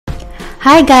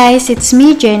Hi guys, it's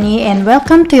me Jenny and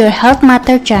welcome to your Health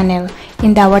Matter channel.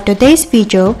 In our today's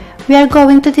video, we are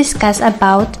going to discuss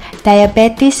about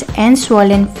diabetes and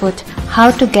swollen foot, how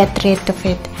to get rid of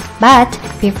it. But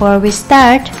before we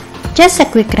start, just a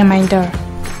quick reminder.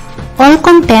 All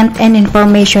content and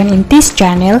information in this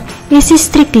channel is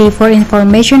strictly for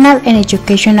informational and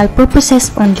educational purposes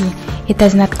only. It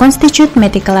does not constitute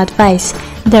medical advice.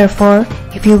 Therefore,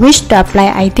 if you wish to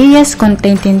apply ideas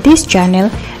contained in this channel,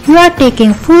 you are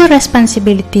taking full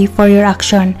responsibility for your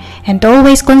action and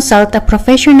always consult a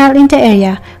professional in the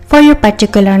area for your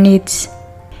particular needs.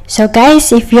 So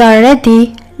guys, if you are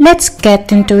ready, let's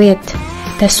get into it.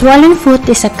 The swollen foot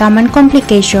is a common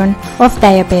complication of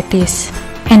diabetes.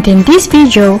 And in this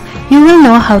video, you will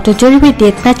know how to deal with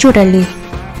it naturally.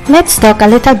 Let's talk a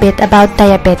little bit about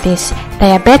diabetes.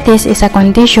 Diabetes is a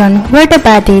condition where the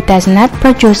body does not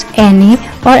produce any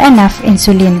or enough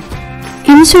insulin.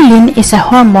 Insulin is a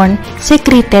hormone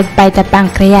secreted by the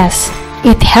pancreas.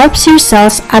 It helps your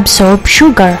cells absorb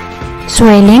sugar.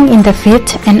 Swelling in the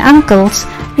feet and ankles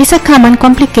is a common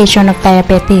complication of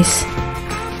diabetes.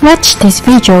 Watch this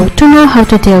video to know how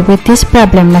to deal with this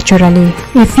problem naturally.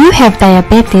 If you have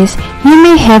diabetes, you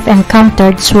may have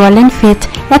encountered swollen feet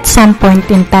at some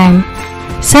point in time.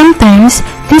 Sometimes,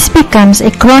 this becomes a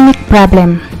chronic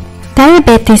problem.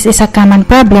 Diabetes is a common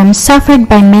problem suffered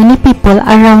by many people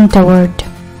around the world.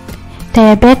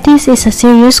 Diabetes is a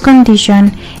serious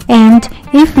condition and,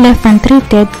 if left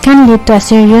untreated, can lead to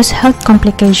serious health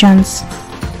complications.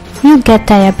 You get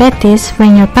diabetes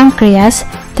when your pancreas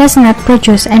does not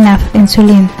produce enough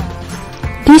insulin.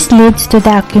 This leads to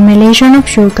the accumulation of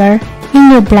sugar in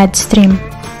your bloodstream.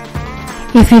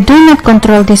 If you do not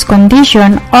control this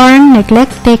condition or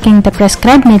neglect taking the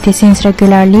prescribed medicines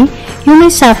regularly, you may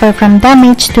suffer from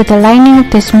damage to the lining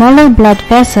of the smaller blood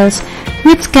vessels,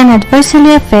 which can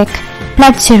adversely affect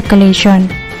blood circulation.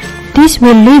 This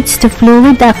will lead to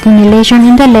fluid accumulation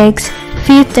in the legs,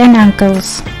 feet, and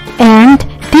ankles. And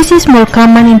this is more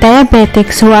common in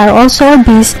diabetics who are also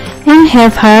obese and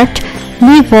have heart,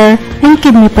 liver, and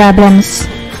kidney problems.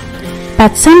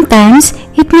 But sometimes,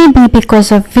 it may be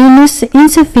because of venous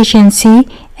insufficiency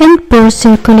and poor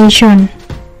circulation.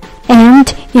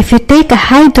 And if you take a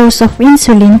high dose of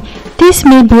insulin, this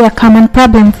may be a common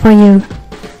problem for you.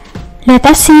 Let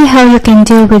us see how you can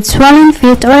deal with swollen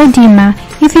feet or edema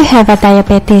if you have a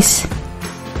diabetes.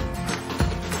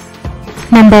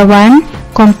 Number 1.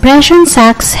 Compression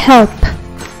socks help.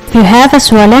 If you have a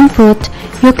swollen foot,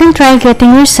 you can try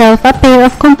getting yourself a pair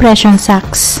of compression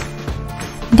socks.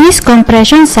 These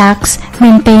compression socks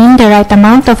maintain the right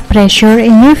amount of pressure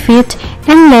in your feet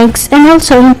and legs and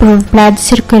also improve blood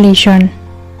circulation.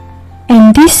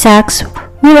 And these socks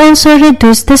will also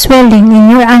reduce the swelling in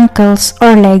your ankles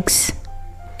or legs.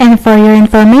 And for your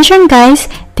information guys,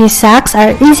 these socks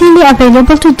are easily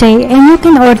available today and you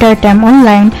can order them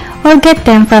online or get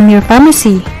them from your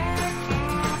pharmacy.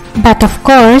 But of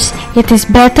course, it is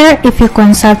better if you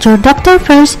consult your doctor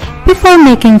first before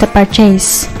making the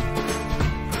purchase.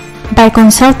 By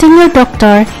consulting your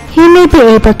doctor, he may be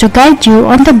able to guide you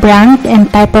on the brand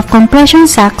and type of compression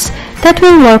socks that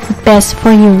will work best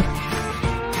for you.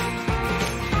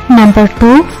 Number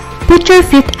 2. Put your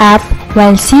feet up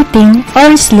while sitting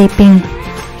or sleeping.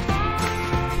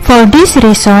 For this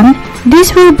reason,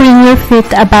 this will bring your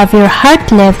feet above your heart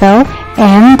level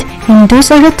and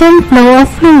induce a return flow of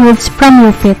fluids from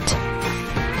your feet.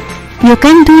 You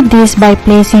can do this by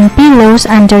placing pillows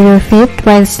under your feet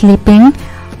while sleeping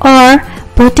or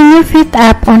putting your feet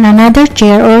up on another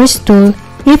chair or stool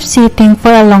if sitting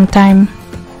for a long time.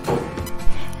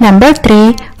 Number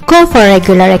 3. Go for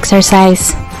regular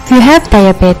exercise. If you have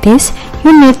diabetes,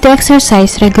 you need to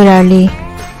exercise regularly.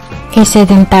 A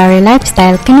sedentary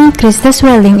lifestyle can increase the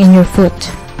swelling in your foot.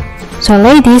 So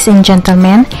ladies and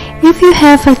gentlemen, if you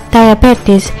have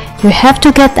diabetes, you have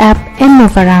to get up and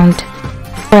move around.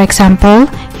 For example,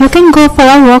 you can go for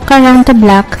a walk around the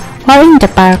block or in the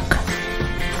park.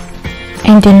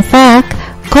 And in fact,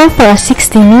 go for a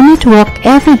 60-minute walk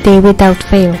every day without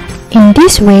fail. In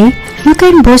this way, you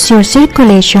can boost your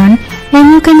circulation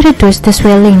and you can reduce the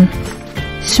swelling.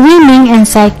 Swimming and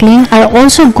cycling are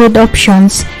also good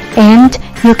options and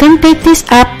you can take this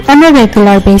up on a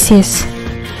regular basis.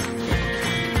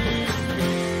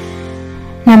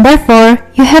 Number 4.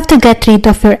 You have to get rid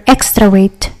of your extra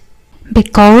weight.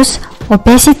 Because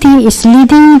obesity is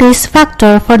leading risk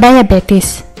factor for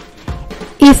diabetes.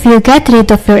 If you get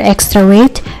rid of your extra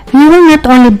weight, you will not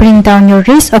only bring down your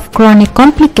risk of chronic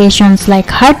complications like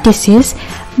heart disease,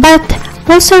 but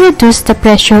also reduce the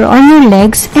pressure on your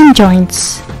legs and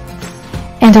joints.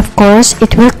 And of course,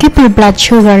 it will keep your blood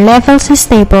sugar levels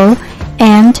stable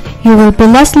and you will be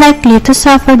less likely to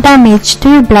suffer damage to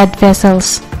your blood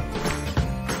vessels.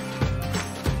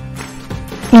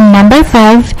 In number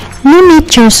 5,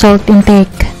 limit your salt intake.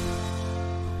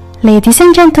 Ladies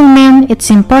and gentlemen, it's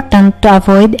important to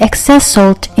avoid excess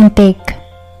salt intake.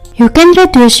 You can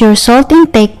reduce your salt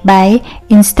intake by,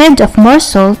 instead of more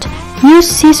salt, use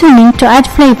seasoning to add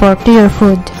flavor to your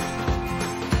food.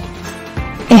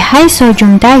 A high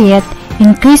sodium diet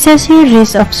increases your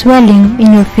risk of swelling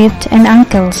in your feet and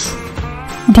ankles.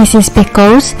 This is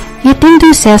because it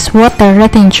induces water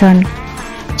retention.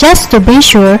 Just to be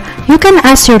sure, you can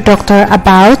ask your doctor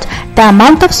about the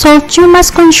amount of salt you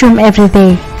must consume every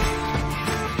day.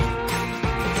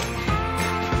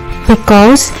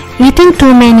 Because eating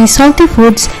too many salty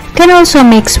foods can also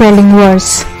make swelling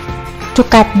worse. To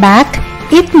cut back,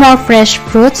 eat more fresh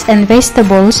fruits and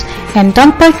vegetables, and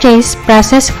don't purchase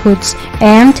processed foods,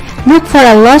 and look for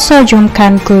a low-sodium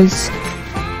canned goods.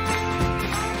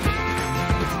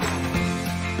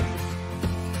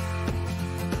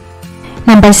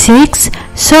 Number 6.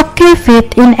 Soak your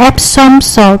feet in Epsom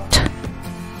salt.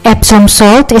 Epsom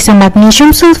salt is a magnesium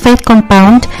sulfate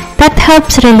compound that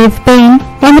helps relieve pain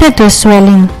and reduce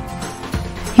swelling.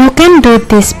 You can do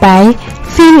this by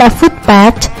fill a foot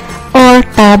bath or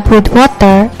tub with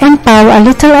water and pour a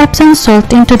little Epsom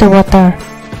salt into the water.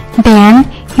 Then,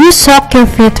 you soak your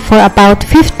feet for about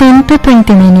 15 to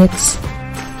 20 minutes.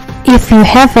 If you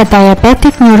have a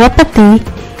diabetic neuropathy,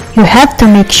 you have to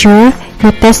make sure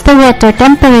you test the water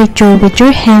temperature with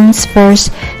your hands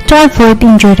first to avoid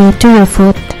injury to your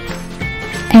foot.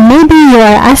 And maybe you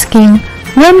are asking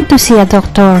when to see a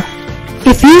doctor.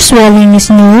 If your swelling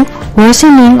is new,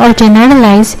 worsening, or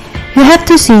generalized, you have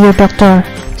to see your doctor,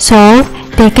 so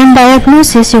they can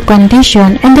diagnose your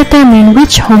condition and determine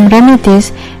which home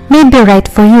remedies may be right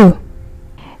for you.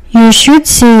 You should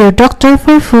see your doctor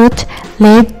for foot,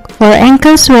 leg, or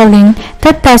ankle swelling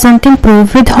that doesn't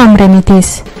improve with home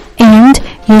remedies. And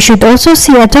you should also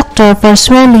see a doctor for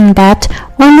swelling that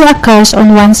only occurs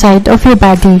on one side of your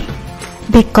body,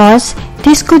 because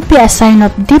this could be a sign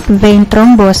of deep vein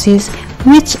thrombosis,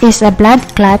 which is a blood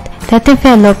clot that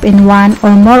develops in one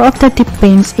or more of the deep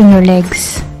veins in your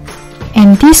legs.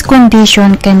 And this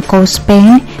condition can cause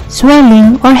pain,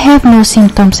 swelling, or have no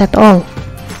symptoms at all.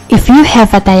 If you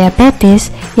have a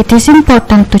diabetes, it is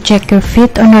important to check your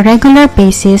feet on a regular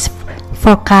basis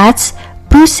for cuts,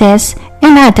 bruises,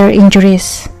 and other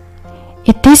injuries.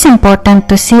 It is important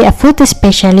to see a foot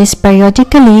specialist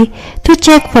periodically to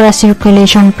check for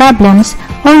circulation problems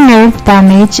or nerve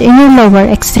damage in your lower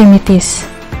extremities.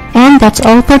 And that's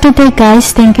all for today,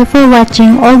 guys. Thank you for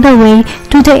watching all the way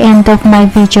to the end of my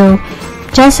video.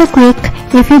 Just a quick,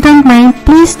 if you don't mind,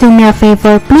 please do me a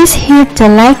favor, please hit the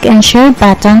like and share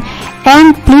button,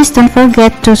 and please don't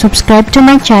forget to subscribe to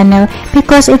my channel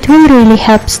because it will really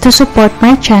help to support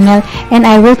my channel and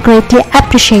I will greatly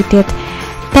appreciate it.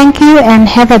 Thank you and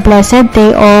have a blessed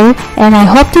day all, and I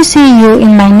hope to see you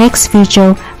in my next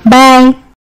video. Bye!